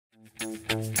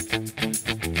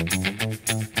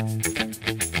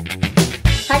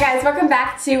guys, welcome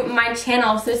back to my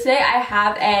channel. So today I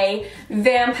have a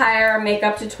vampire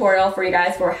makeup tutorial for you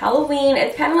guys for Halloween.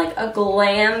 It's kind of like a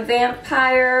glam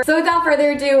vampire. So without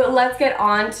further ado, let's get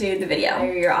on to the video.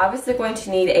 You're obviously going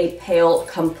to need a pale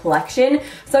complexion.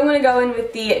 So I'm going to go in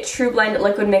with the True Blend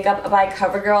Liquid Makeup by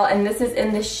COVERGIRL, and this is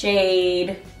in the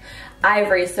shade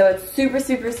Ivory. So it's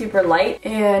super light,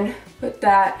 and put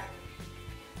that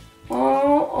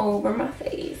all over my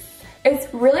face.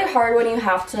 It's really hard when you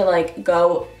have to like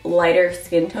go lighter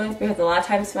skin tones because a lot of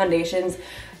times foundations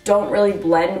don't really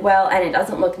blend well and it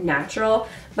doesn't look natural.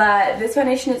 But this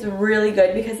foundation is really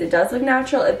good because it does look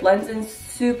natural. It blends in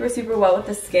super well with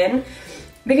the skin.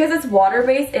 Because it's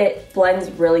water-based, it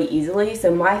blends really easily. So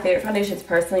my favorite foundations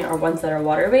personally are ones that are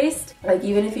water-based. Like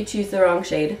even if you choose the wrong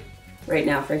shade, right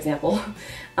now for example,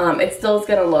 it still is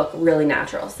gonna look really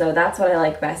natural. So that's what I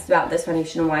like best about this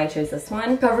foundation and why I chose this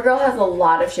one. COVERGIRL has a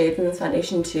lot of shades in this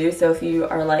foundation too, so if you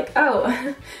are like,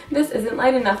 oh, this isn't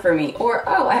light enough for me, or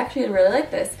oh, I actually really like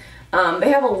this,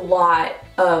 they have a lot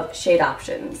of shade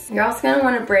options. You're also gonna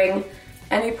wanna bring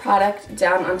any product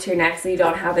down onto your neck so you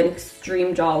don't have an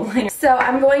extreme jawline. So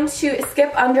I'm going to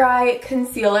skip under eye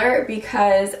concealer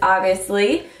because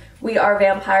obviously we are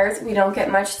vampires, we don't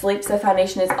get much sleep, so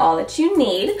foundation is all that you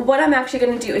need. What I'm actually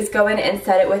gonna do is go in and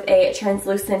set it with a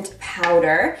translucent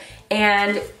powder.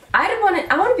 And I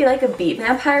wanna be like a beat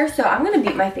vampire, so I'm gonna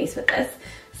beat my face with this.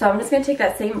 So I'm just gonna take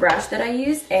that same brush that I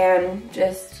used and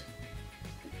just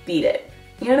beat it,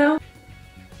 you know?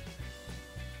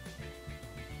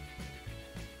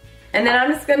 And then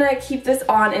I'm just gonna keep this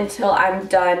on until I'm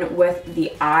done with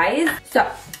the eyes. So,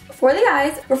 for the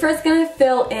eyes, we're first gonna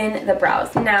fill in the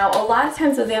brows. Now, a lot of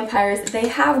times with vampires, they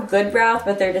have good brows,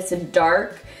 but they're just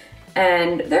dark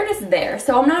and they're just there.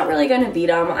 So I'm not really gonna beat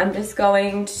them. I'm just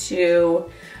going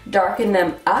to darken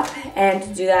them up, and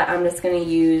to do that, I'm just gonna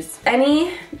use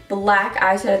any black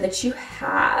eyeshadow that you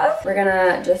have. We're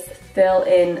gonna just fill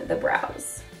in the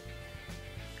brows.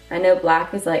 I know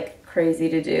black is like crazy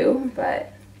to do,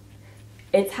 but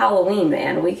it's Halloween,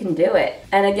 man. We can do it.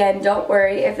 And again, don't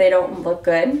worry if they don't look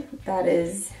good. That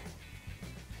is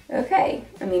okay.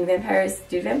 I mean, do vampires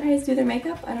do their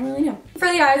makeup? I don't really know.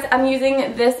 For the eyes, I'm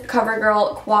using this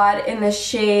COVERGIRL quad in the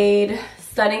shade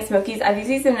Stunning Smokies. I've used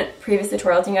these in previous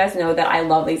tutorials. You guys know that I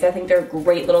love these. I think they're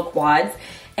great little quads.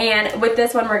 And with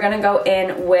this one, we're gonna go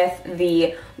in with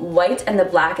the white and the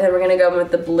black, and then we're gonna go in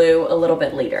with the blue a little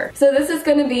bit later. So this is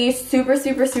gonna be super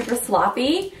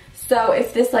sloppy. So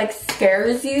if this like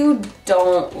scares you,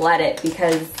 don't let it,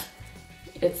 because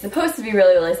it's supposed to be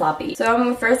really sloppy. So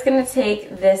I'm first gonna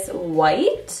take this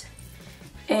white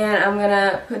and I'm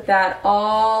gonna put that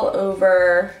all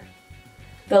over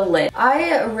the lid.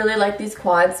 I really like these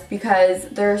quads because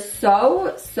they're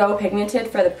so pigmented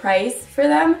for the price for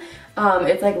them.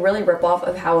 It's like really rip off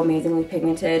of how amazingly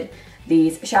pigmented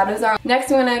these shadows are.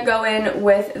 Next, I'm gonna go in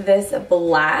with this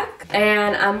black,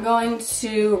 and I'm going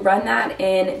to run that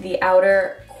in the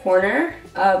outer corner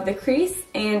of the crease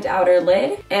and outer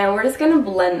lid, and we're just gonna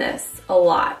blend this a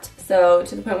lot. So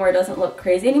to the point where it doesn't look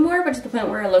crazy anymore, but to the point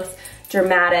where it looks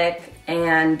dramatic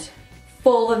and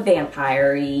full of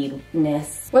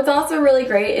vampire-ness. What's also really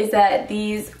great is that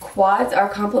these quads are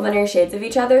complementary shades of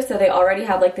each other, so they already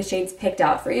have like the shades picked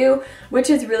out for you,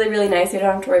 which is really nice. You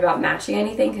don't have to worry about matching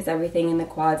anything because everything in the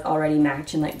quads already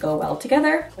match and like go well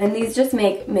together. And these just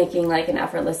make making like an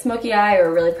effortless smoky eye or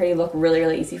a really pretty look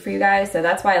really easy for you guys. So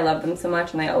that's why I love them so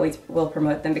much, and I always will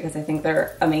promote them because I think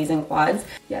they're amazing quads.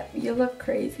 Yeah, you look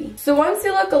crazy. So once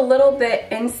you look a little bit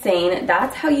insane,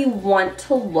 that's how you want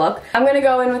to look. I'm gonna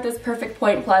go in with this Perfect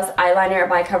Point Plus eyeliner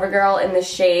by COVERGIRL in the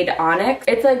shade Onyx.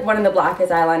 It's like one of the blackest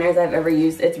eyeliners I've ever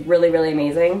used. It's really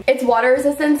amazing. It's water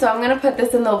resistant, so I'm gonna put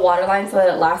this in the waterline so that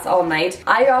it lasts all night.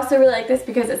 I also really like this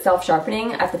because it's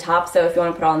self-sharpening at the top, so if you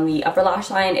want to put on the upper lash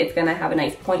line, it's gonna have a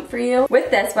nice point for you. With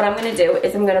this, what I'm gonna do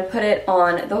is I'm gonna put it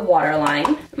on the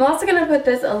waterline. I'm also gonna put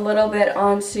this a little bit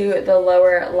onto the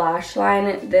lower lash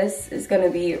line. This is gonna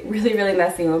be really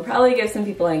messy and will probably give some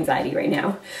people anxiety right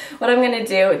now. What I'm gonna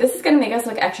do, this is gonna make us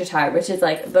look extra tired, which is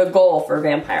like the goal for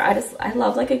vampire. I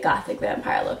love like a gothic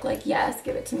vampire look. Like, yes,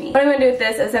 give it to me. What I'm gonna do with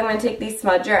this is I'm gonna take the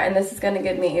smudger, and this is gonna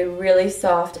give me a really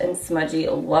soft and smudgy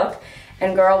look.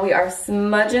 And girl, we are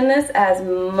smudging this as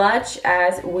much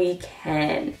as we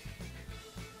can.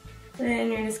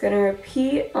 And you're just gonna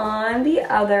repeat on the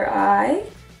other eye.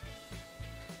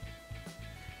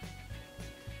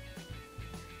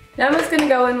 Now I'm just gonna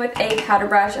go in with a powder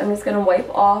brush. I'm just gonna wipe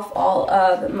off all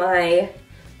of my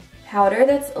powder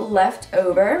that's left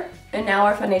over. And now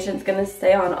our foundation's gonna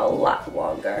stay on a lot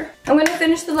longer. I'm gonna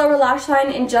finish the lower lash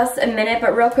line in just a minute,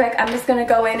 but real quick, I'm just gonna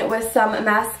go in with some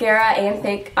mascara and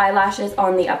fake eyelashes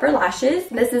on the upper lashes.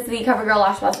 This is the CoverGirl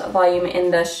Lash Plus Volume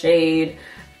in the shade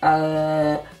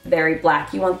Very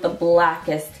Black. You want the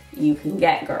blackest you can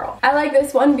get, girl. I like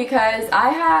this one because I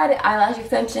had eyelash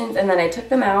extensions and then I took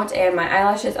them out and my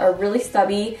eyelashes are really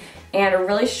stubby and are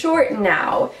really short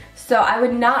now. So I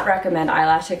would not recommend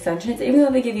eyelash extensions. Even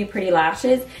though they give you pretty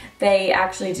lashes, they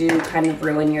actually do kind of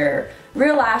ruin your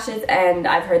real lashes, and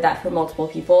I've heard that from multiple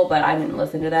people, but I didn't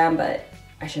listen to them, but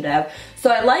I should have. So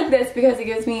I like this because it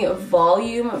gives me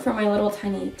volume for my little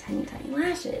tiny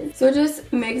lashes. So it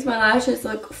just makes my lashes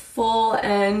look full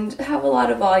and have a lot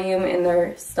of volume in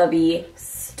their stubby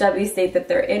state that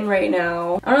they're in right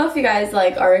now. I don't know if you guys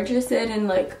like are interested in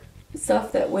like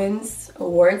stuff that wins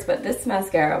awards, but this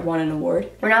mascara won an award.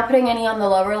 We're not putting any on the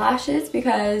lower lashes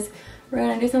because we're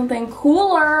gonna do something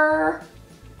cooler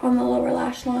on the lower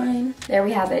lash line. There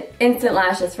we have it. Instant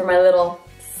lashes for my little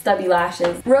stubby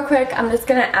lashes. Real quick, I'm just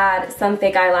gonna add some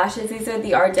fake eyelashes. These are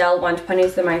the Ardell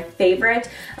 120s. They're my favorite.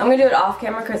 I'm gonna do it off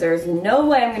camera because there's no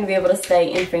way I'm gonna be able to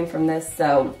stay in frame from this,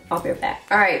 so I'll be right back.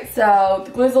 All right, so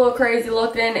the glue's a little crazy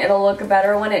looking. It'll look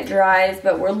better when it dries,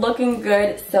 but we're looking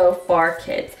good so far,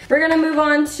 kids. We're gonna move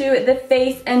on to the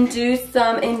face and do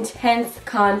some intense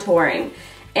contouring.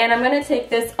 And I'm gonna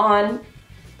take this on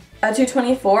a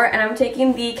 224, and I'm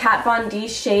taking the Kat Von D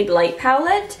Shade Light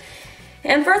Palette.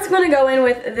 And first I'm going to go in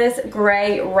with this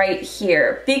gray right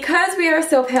here. Because we are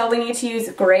so pale, we need to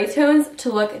use gray tones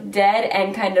to look dead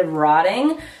and kind of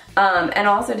rotting, and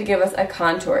also to give us a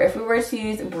contour. If we were to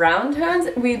use brown tones,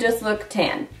 we just look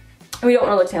tan. We don't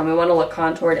want to look tan, we want to look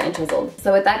contoured and chiseled.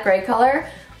 So with that gray color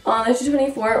on the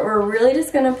 224, we're really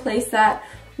just going to place that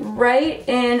right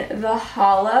in the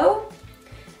hollow.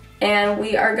 And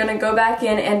we are going to go back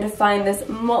in and define this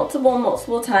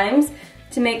multiple times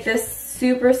to make this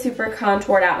super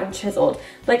contoured out and chiseled.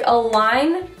 Like a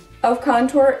line of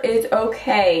contour is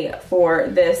okay for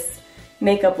this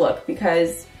makeup look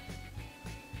because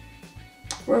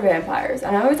we're vampires.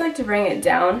 And I always like to bring it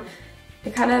down.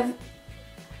 It kind of,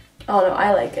 oh no,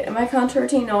 I like it. In my contour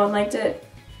routine, no one liked it,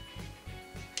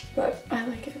 but I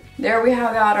like it. There we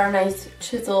have got our nice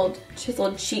chiseled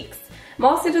cheeks. I'm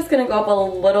also just gonna go up a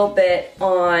little bit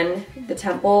on the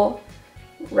temple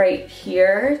right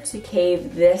here to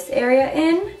cave this area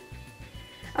in.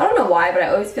 I don't know why, but I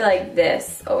always feel like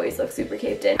this always looks super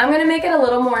caved in. I'm gonna make it a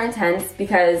little more intense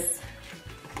because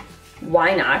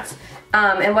why not?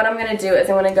 And what I'm gonna do is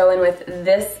I'm gonna go in with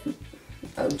this,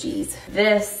 oh geez,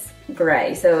 this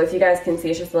gray. So if you guys can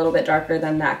see, it's just a little bit darker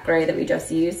than that gray that we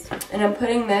just used. And I'm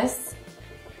putting this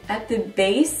at the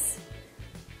base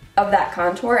of that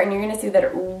contour, and you're gonna see that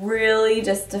it really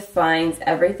just defines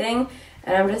everything.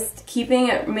 And I'm just keeping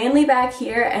it mainly back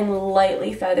here and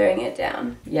lightly feathering it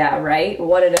down. Yeah, right?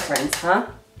 What a difference, huh?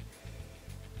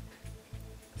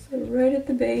 So right at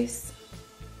the base.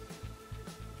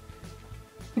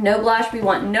 No blush, we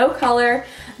want no color,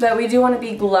 but we do want to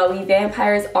be glowy.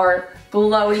 Vampires are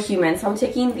glowy humans. So I'm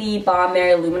taking the Balm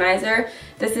Mary Illuminizer.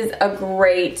 This is a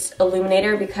great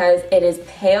illuminator because it is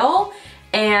pale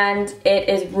and it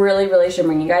is really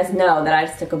shimmering. You guys know that I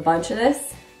just took a bunch of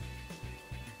this.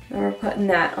 And we're putting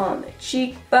that on the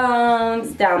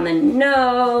cheekbones, down the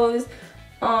nose,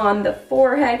 on the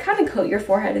forehead. Kind of coat your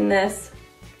forehead in this.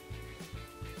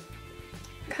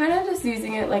 Kind of just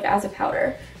using it like as a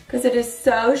powder because it is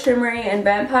so shimmery and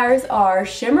vampires are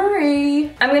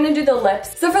shimmery. I'm going to do the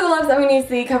lips. So for the lips, I'm going to use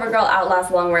the CoverGirl Outlast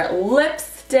Longwear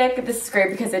Lipstick. This is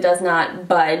great because it does not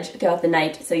budge throughout the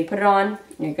night. So you put it on, and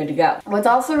you're good to go. What's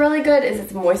also really good is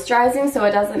it's moisturizing, so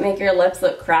it doesn't make your lips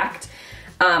look cracked.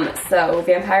 So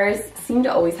vampires seem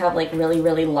to always have like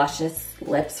really luscious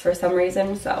lips for some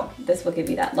reason, so this will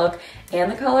give you that look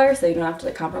and the color, so you don't have to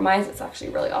like compromise. It's actually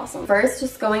really awesome. First,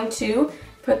 just going to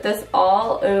put this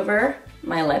all over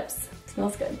my lips. It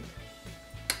smells good.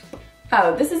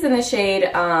 Oh, this is in the shade,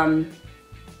 oh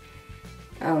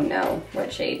no,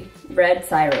 what shade? Red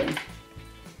Siren.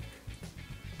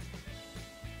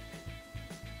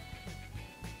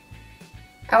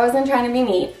 I wasn't trying to be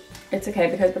neat. It's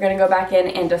okay because we're going to go back in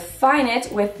and define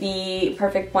it with the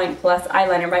Perfect Point Plus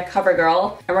eyeliner by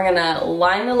CoverGirl. And we're going to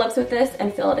line the lips with this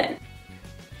and fill it in.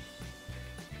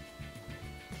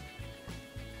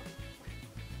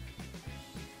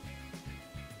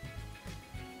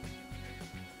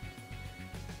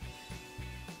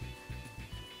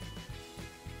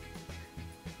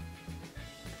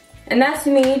 And that to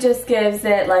me just gives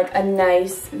it like a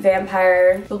nice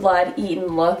vampire blood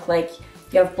eaten look. Like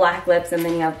you have black lips and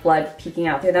then you have blood peeking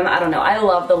out through them. I don't know. I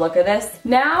love the look of this.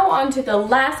 Now on to the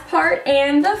last part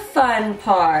and the fun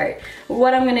part.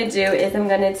 What I'm going to do is I'm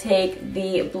going to take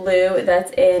the blue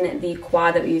that's in the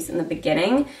quad that we used in the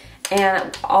beginning,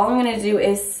 and all I'm going to do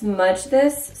is smudge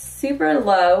this super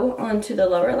low onto the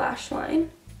lower lash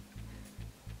line.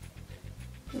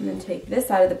 And then take this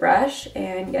side of the brush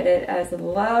and get it as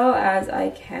low as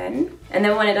I can. And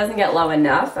then when it doesn't get low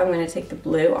enough, I'm going to take the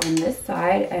blue on this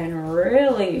side and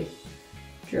really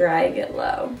drag it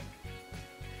low.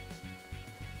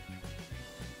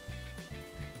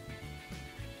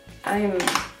 I'm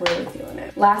really feeling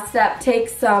it. Last step, take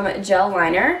some gel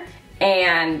liner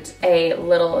and a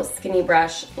little skinny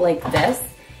brush like this,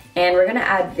 and we're gonna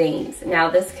add veins. Now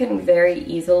this can very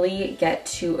easily get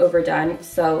too overdone,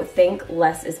 so think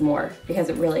less is more, because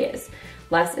it really is.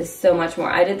 Less is so much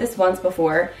more. I did this once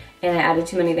before and I added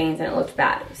too many veins and it looked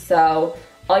bad. So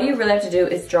all you really have to do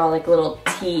is draw like little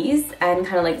T's and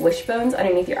kind of like wishbones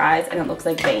underneath your eyes, and it looks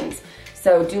like veins.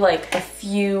 So do like a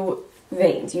few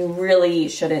veins. You really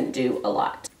shouldn't do a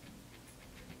lot.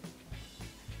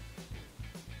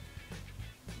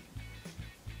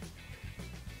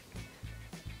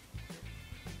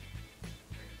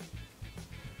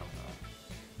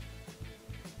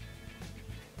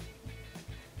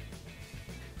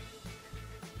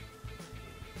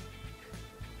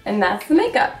 And that's the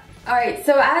makeup. Alright,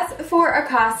 so as for a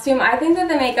costume, I think that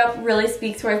the makeup really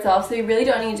speaks for itself, so you really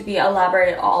don't need to be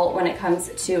elaborate at all when it comes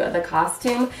to the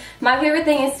costume. My favorite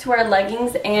thing is to wear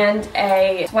leggings and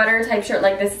a sweater type shirt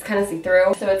like this. Is kind of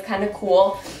see-through, so it's kind of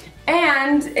cool.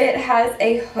 And it has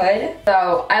a hood,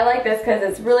 so I like this because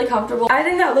it's really comfortable. I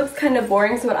think that looks kind of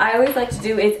boring, so what I always like to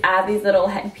do is add these little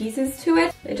head pieces to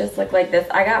it. They just look like this.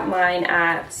 I got mine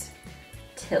at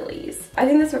Tilly's. I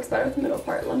think this works better with the middle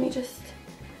part. Let me just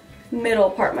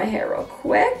middle part my hair real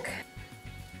quick.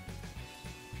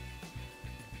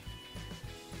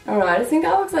 I don't know, I just think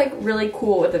that looks like really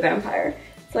cool with a vampire.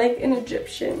 It's like an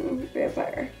Egyptian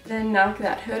vampire. Then knock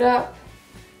that hood up.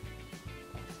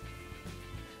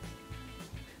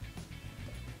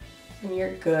 And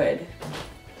you're good.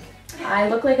 I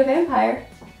look like a vampire.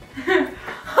 So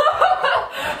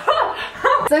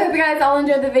I hope you guys all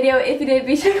enjoyed the video. If you did,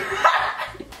 be sure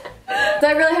So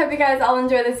I really hope you guys all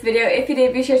enjoyed this video. If you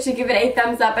did, be sure to give it a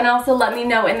thumbs up, and also let me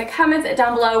know in the comments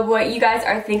down below what you guys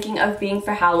are thinking of being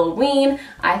for Halloween.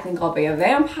 I think I'll be a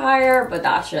vampire, but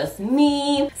that's just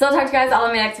me. So I'll talk to you guys all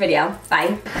in my next video.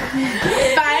 Bye.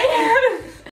 Bye.